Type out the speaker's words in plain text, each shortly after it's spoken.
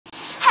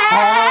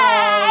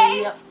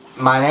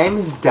My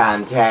name's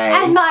Dante.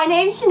 And my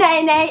name's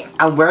Shanae.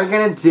 And we're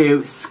gonna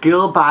do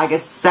school bag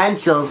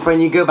essentials for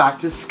when you go back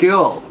to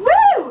school.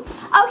 Woo!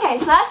 Okay,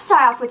 so let's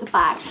start off with the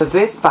bag. So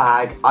this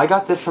bag, I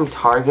got this from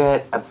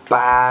Target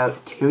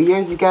about 2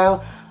 years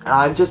ago. And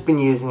I've just been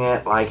using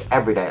it like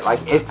every day. Like,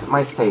 it's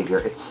my savior.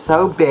 It's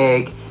so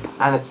big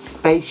and it's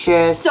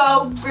spacious.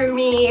 So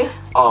roomy.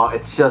 Oh,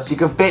 it's just, you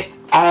can fit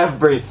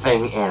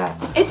everything in it.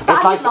 It's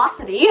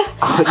fabulosity.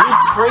 Oh, you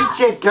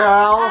preach it,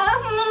 girl.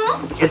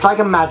 It's like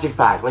a magic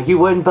bag. Like, you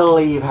wouldn't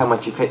believe how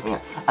much you fit in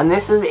here. And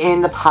this is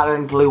in the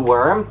pattern Blue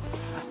Worm.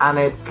 And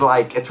it's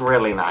like, it's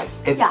really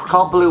nice. It's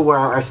called Blue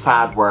Worm or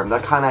Sad Worm. They're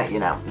kind of, you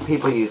know,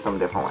 people use them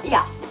different ways.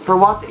 Yeah. For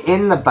what's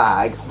in the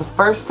bag, the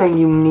first thing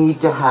you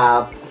need to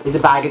have is a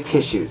bag of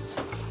tissues.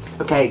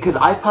 Okay, because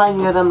I find,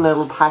 you know, them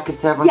little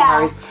packets everyone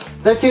carries,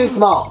 they're too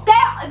small.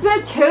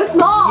 They're too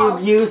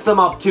small. You use them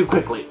up too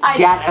quickly.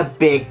 Get a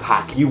big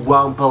pack. You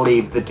won't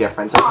believe the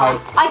difference, okay?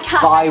 I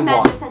can't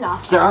recommend this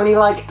enough. They're only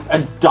like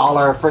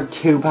 $1 for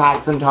 2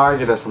 packs in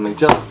Target or something.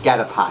 Just get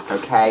a pack,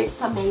 okay? It's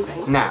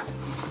amazing. Now,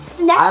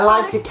 I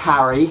like to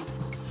carry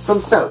some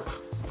soap.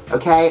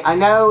 Okay, I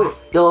know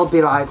you'll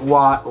be like,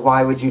 what?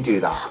 Why would you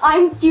do that?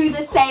 I'm do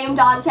the same,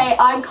 Dante.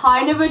 I'm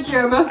kind of a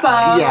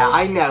germaphobe. Yeah,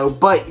 I know,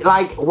 but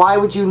like, why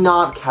would you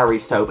not carry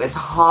soap? It's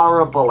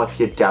horrible if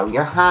you don't.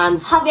 Your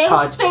hands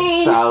touch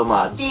so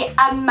much. The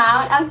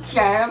amount of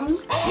germs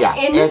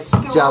in it's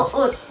school. Just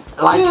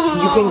like,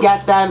 you can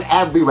get them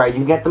everywhere. You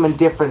can get them in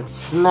different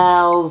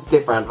smells,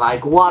 different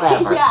like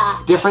whatever.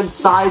 Different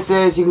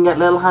sizes. You can get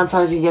little hand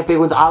sanitizer, you can get big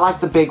ones. I like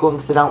the big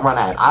ones so they don't run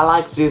out. I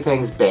like to do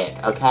things big,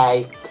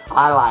 okay?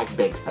 I like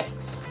big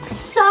things.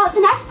 So the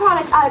next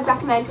product I would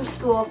recommend for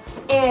school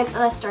is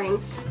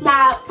Listerine.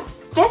 Now,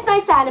 this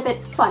might sound a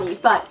bit funny,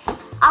 but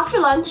after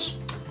lunch,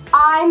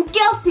 I'm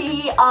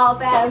guilty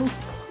of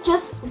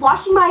just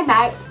washing my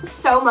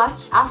mouth so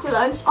much after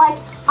lunch. Like,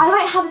 I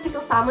might have a pickle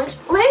sandwich,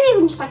 or maybe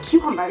even just like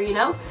cucumber, you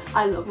know?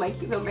 I love my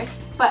cucumbers.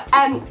 But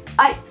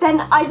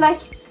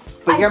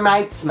But your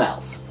mouth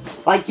smells.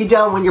 Like you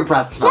don't when your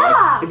breath smells.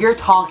 Like, if you're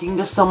talking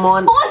to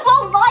someone. Boys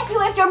won't like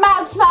you if your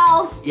mouth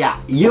smells. Yeah,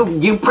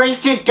 you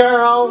preach it,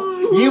 girl.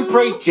 You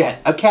preach it,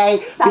 okay?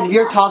 Because if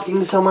you're talking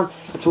to someone,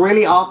 it's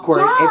really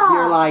awkward if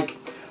you're like,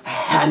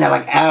 and they're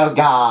like, oh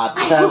God.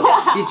 So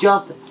you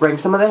just bring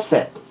some of this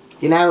in.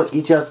 You know,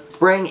 you just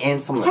bring in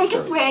some of this. Take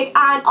a swig,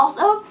 and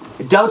also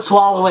don't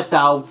swallow it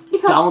though.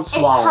 Don't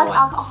swallow it. It has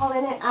alcohol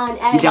in it,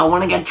 and you don't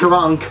want to get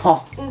drunk.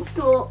 In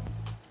school.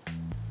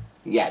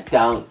 Yeah,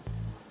 don't.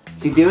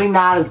 See, doing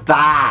that is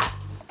bad.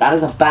 That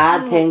is a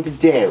bad thing to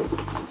do.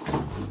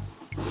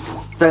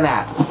 So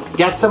now,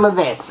 get some of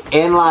this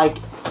in like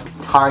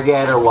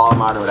Target or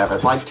Walmart or whatever.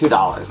 It's like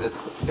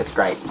 $2. It's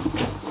great.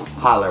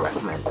 Highly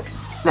recommended.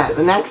 Now,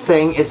 the next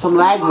thing is some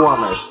leg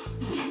warmers.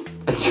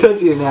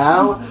 Because, you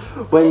know,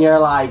 when you're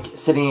like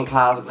sitting in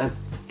class,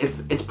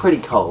 it's pretty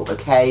cold,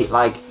 okay?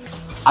 Like,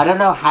 I don't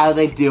know how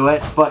they do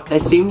it, but they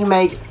seem to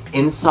make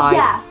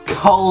inside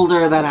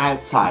colder than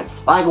outside.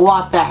 Like,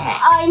 what the heck?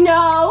 I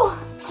know.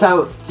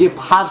 So, you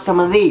have some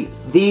of these.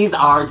 These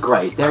are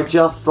great. They're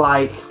just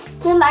like...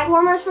 They're leg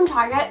warmers from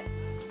Target.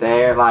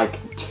 They're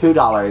like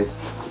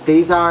 $2.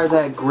 These are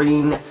the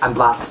green and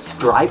black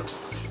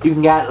stripes. You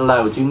can get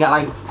loads. You can get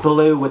like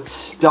blue with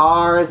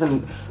stars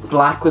and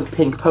black with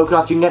pink polka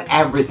dots. You can get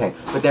everything.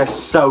 But they're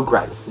so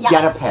great.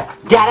 Get a pair.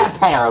 Get a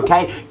pair,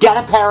 okay? Get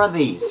a pair of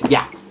these.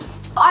 Yeah.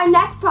 Our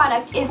next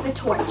product is the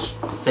torch.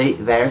 See,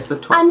 there's the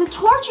torch. And the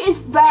torch is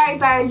very,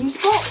 very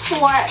useful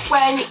for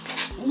when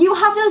you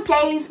have those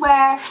days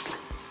where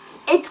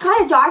it's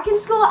kind of dark in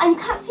school and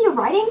you can't see your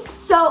writing.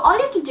 So all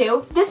you have to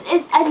do, this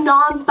is a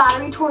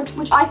non-battery torch,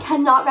 which I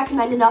cannot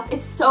recommend enough.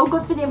 It's so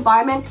good for the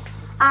environment,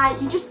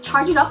 and you just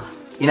charge it up.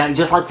 You know,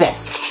 just like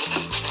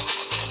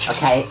this.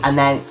 Okay, and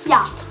then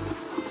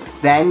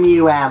then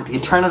you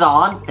turn it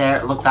on.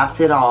 There, look, that's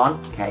it on.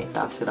 Okay,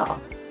 that's it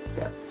on.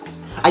 There.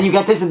 And you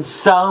get this in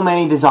so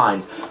many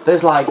designs.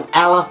 There's like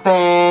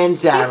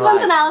elephant. This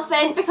one's an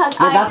elephant because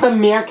that's a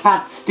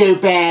meerkat,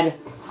 stupid.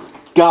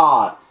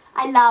 God.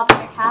 I love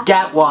meerkats.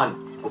 Get one.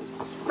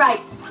 Right,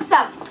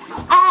 so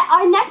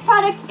our next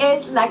product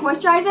is leg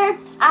moisturizer,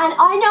 and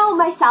I know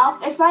myself,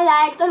 if my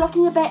legs are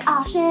looking a bit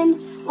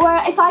ashen, or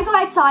if I go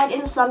outside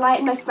in the sunlight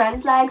and my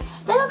friend's legs,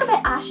 they look a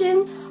bit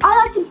ashen, I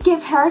like to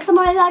give her some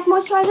of my leg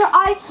moisturizer.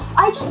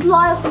 I just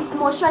love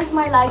moisturizing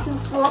my legs in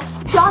school.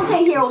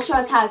 Dante here will show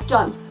us how it's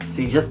done.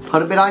 So you just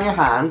put a bit on your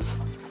hands,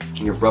 and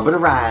you rub it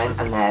around,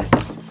 and then...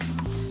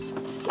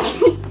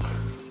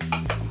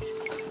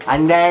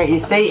 and there, you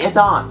see, it's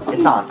on.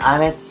 It's on.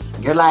 And it's,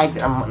 your legs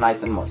are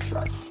nice and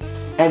moisturized.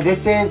 And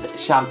this is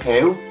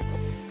shampoo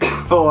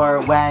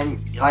for when,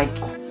 like,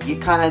 you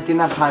kind of didn't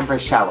have time for a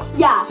shower.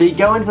 Yeah. So you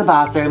go into the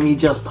bathroom, you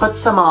just put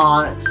some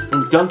on,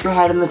 and dunk your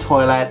head in the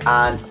toilet,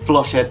 and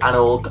flush it, and it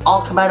will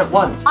all come out at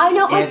once. I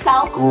know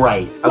myself. It's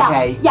great,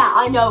 okay? Yeah,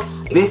 I know.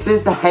 This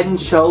is the Head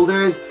 &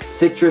 Shoulders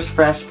Citrus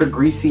Fresh for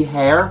greasy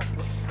hair.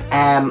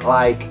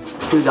 Like,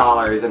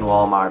 $2 in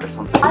Walmart or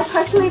something. I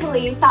personally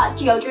believe that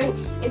deodorant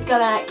is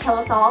gonna kill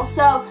us all,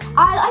 so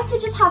I like to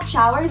just have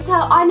showers. So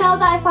I know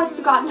that if I've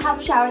forgotten to have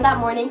a shower that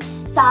morning,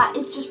 that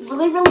it's just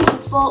really, really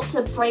useful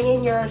to bring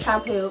in your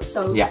shampoo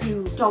so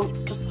you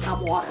don't just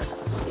have water.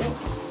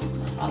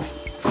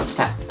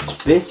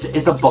 This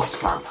is the book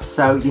clamp.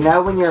 So you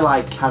know when you're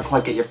like can't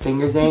quite get your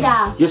fingers in?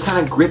 Yeah. You just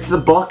kind of grip the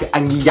book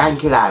and you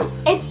yank it out.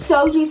 It's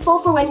so useful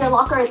for when your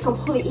locker is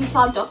completely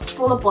plugged up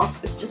full of books.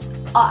 It's just,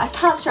 I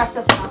can't stress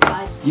this enough,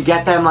 guys. You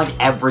get them like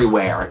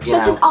everywhere, you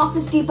know. Such as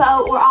Office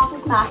Depot or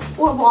Office Max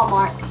or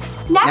Walmart.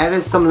 Next, now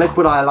there's some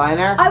liquid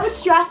eyeliner. I would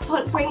stress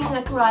bringing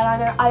liquid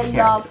eyeliner. I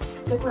love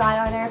liquid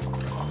eyeliner.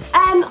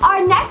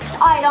 Our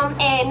next item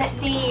in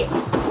the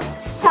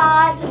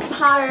sad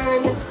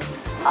pattern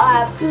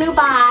blue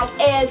bag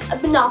is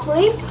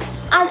Monopoly,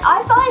 and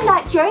I find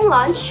that during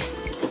lunch,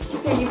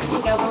 here you can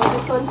take over with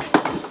this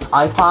one.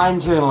 I find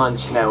during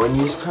lunch, you know, when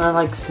you're just kind of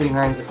like sitting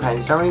around with your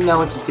friends, you don't really know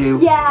what to do.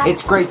 Yeah.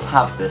 It's great to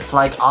have this.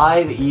 Like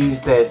I've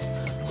used this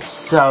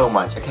so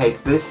much. Okay,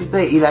 so this is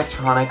the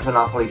electronic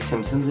Monopoly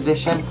Simpsons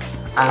edition,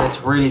 and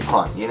it's really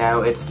fun. You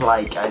know, it's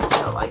like I don't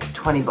know, like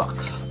 20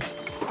 bucks,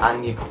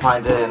 and you can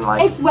find it in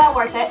like. It's well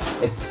worth it.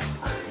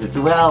 It's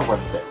well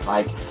worth it.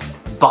 Like.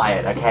 Buy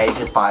it, okay?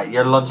 Just buy it.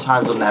 Your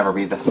lunchtimes will never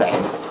be the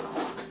same.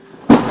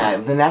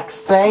 Now, the next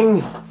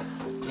thing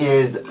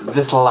is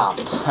this lamp,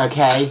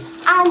 okay?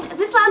 And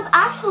this lamp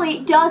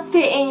actually does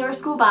fit in your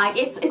school bag.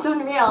 It's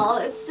unreal.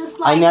 It's just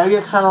like... I know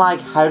you're kind of like,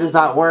 how does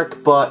that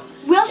work? But...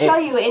 We'll show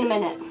you in a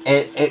minute.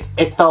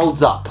 It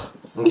folds up,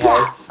 okay?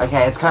 Yeah.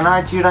 Okay, it's kind of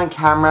hard to do it on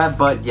camera,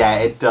 but yeah,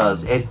 it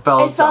does. It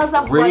folds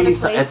up really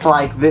wonderfully. It's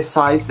like this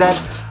size then.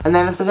 And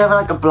then if there's ever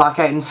like a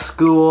blackout in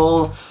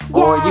school,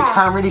 or you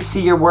can't really see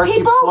your work,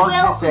 people you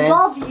plug this in.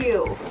 love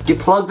you. You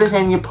plug this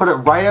in, you put it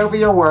right over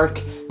your work,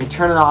 you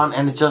turn it on,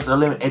 and it just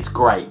it's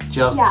great.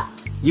 Just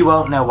you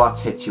won't know what's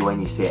hit you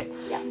when you see it.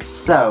 Yeah.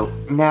 So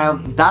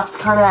now that's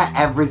kind of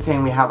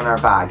everything we have in our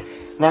bag.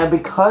 Now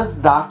because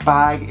that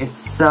bag is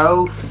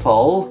so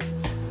full,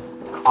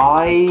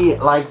 I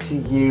like to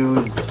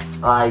use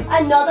like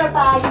another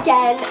bag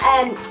again.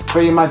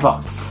 for my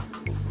books.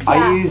 Yeah.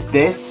 I use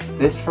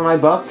this for my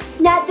books.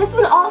 Now this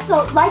one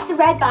also, like the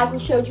red bag we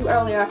showed you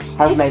earlier,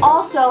 this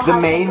also has the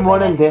main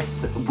one in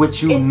this,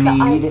 which you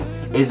need,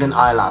 is an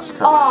eyelash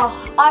curler.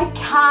 Oh, I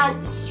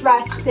can't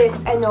stress this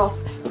enough.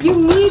 You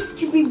need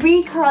to be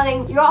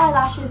recurling your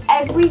eyelashes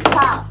every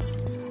class.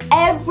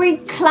 Every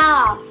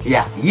class.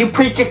 Yeah, you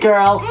preach it,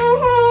 girl.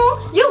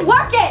 You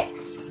work it.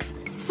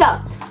 So,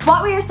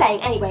 what we were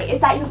saying anyway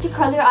is that you have to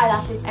curl your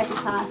eyelashes every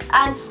class,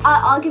 and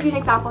I'll give you an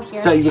example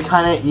here. So you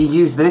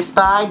use this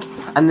bag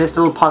and this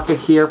little pocket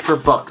here for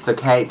books,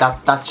 okay?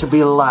 That should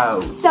be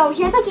low. So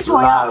here's a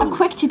tutorial, a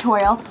quick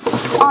tutorial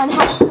on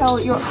how to curl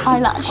your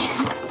eyelashes.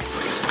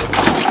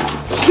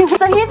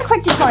 So here's a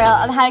quick tutorial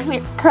on how to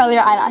curl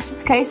your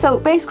eyelashes, okay? So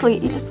basically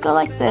you just go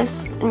like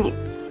this and you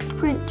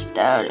pinch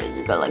down and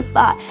you go like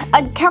that.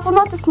 And careful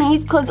not to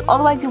sneeze because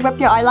otherwise you rip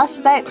your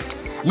eyelashes out.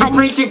 You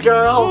preach it,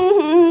 girl.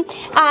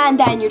 And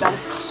then you're done.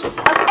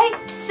 Okay,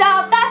 so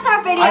that's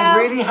our video. I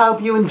really hope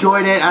you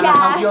enjoyed it, and I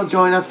hope you'll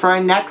join us for our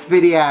next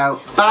video.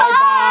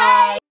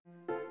 Bye.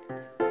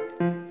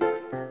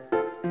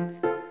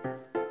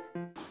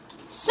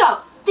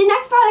 So the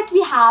next product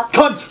we have.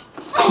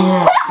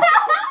 Cunt.